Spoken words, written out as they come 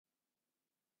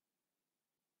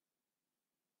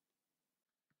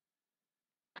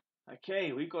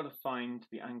Okay, we've got to find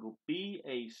the angle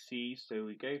BAC. So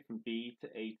we go from B to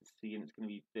A to C, and it's going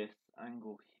to be this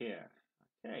angle here.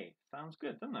 Okay, sounds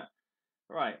good, doesn't it?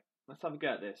 Right, let's have a go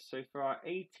at this. So for our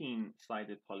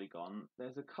 18-sided polygon,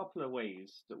 there's a couple of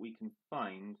ways that we can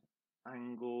find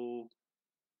angle.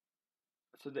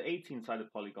 So the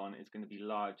 18-sided polygon is going to be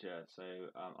larger. So,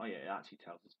 oh yeah, it actually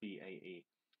tells us BAE.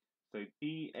 So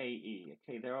BAE,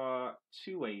 okay, there are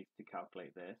two ways to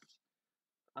calculate this.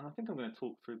 And I think I'm going to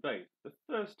talk through both. The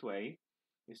first way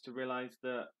is to realize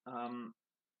that,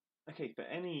 okay, for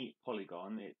any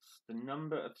polygon, it's the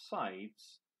number of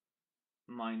sides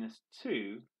minus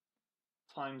 2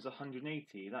 times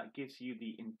 180. That gives you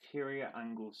the interior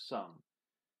angle sum.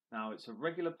 Now, it's a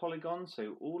regular polygon,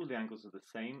 so all of the angles are the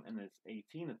same, and there's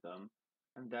 18 of them,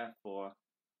 and therefore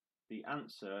the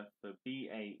answer for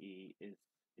BAE is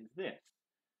this.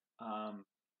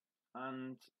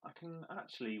 And I can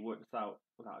actually work this out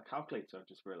without a calculator, I've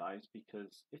just realized,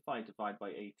 because if I divide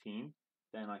by 18,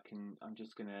 then I'm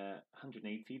just going to,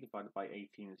 180 divided by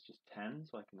 18 is just 10,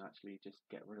 so I can actually just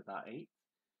get rid of that 8.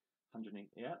 180,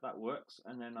 yeah, that works.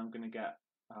 And then I'm going to get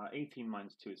 18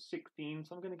 minus 2 is 16,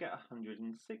 so I'm going to get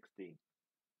 160.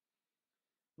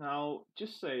 Now,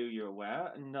 just so you're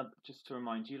aware, just to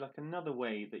remind you, like another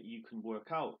way that you can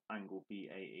work out angle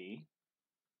BAE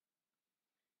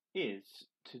is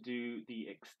to do the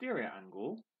exterior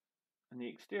angle, and the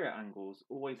exterior angles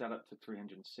always add up to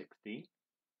 360.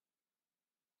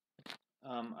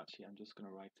 Actually, I'm just going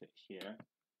to write it here.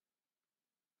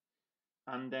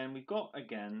 And then we've got,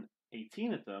 again,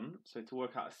 18 of them. So to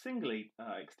work out a single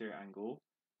exterior angle,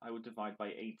 I would divide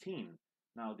by 18.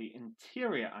 Now, the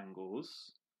interior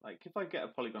angles, like if I get a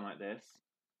polygon like this,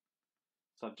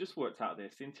 so I've just worked out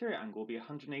this, the interior angle will be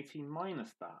 180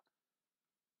 minus that.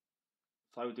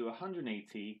 So I would do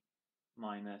 180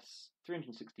 minus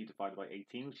 360 divided by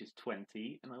 18, which is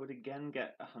 20, and I would again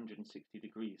get 160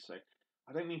 degrees. So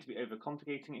I don't mean to be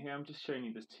overcomplicating it here, I'm just showing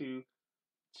you there's two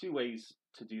ways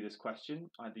to do this question.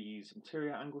 Either use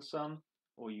interior angle sum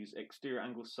or use exterior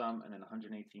angle sum and then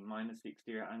 180 minus the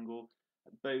exterior angle.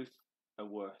 Both are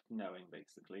worth knowing,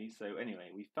 basically. So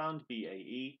anyway, we found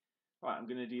BAE. Right, I'm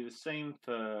going to do the same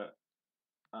for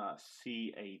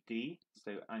CAD.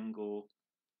 So angle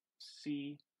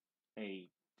CAD.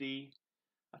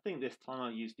 I think this time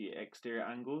I'll use the exterior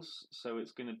angles. So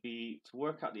it's going to be, to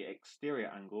work out the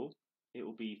exterior angle, it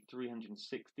will be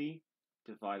 360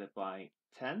 divided by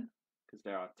 10, because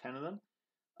there are 10 of them.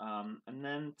 And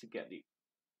then to get the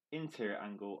interior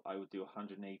angle, I would do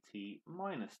 180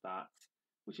 minus that,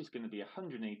 which is going to be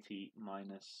 180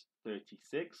 minus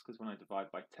 36, because when I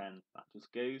divide by 10, that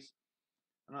just goes.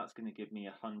 And that's going to give me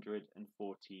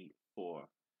 144.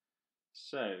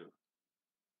 So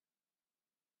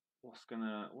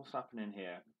what's happening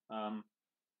here?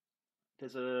 It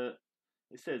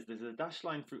says there's a dashed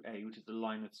line through A, which is the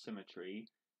line of symmetry,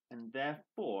 and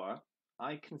therefore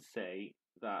I can say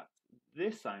that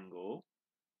this angle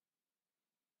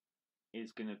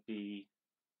is going to be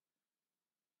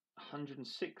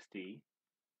 160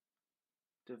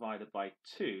 divided by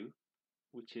 2,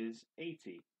 which is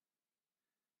 80.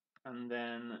 And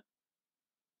then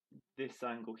this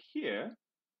angle here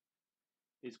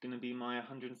is going to be my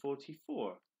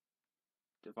 144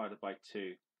 divided by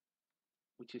 2,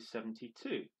 which is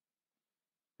 72.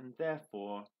 And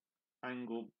therefore,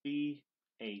 angle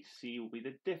BAC will be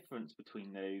the difference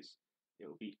between those. It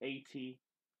will be 80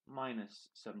 minus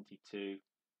 72.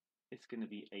 It's going to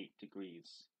be 8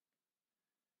 degrees.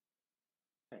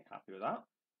 Okay, happy with that?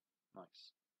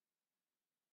 Nice.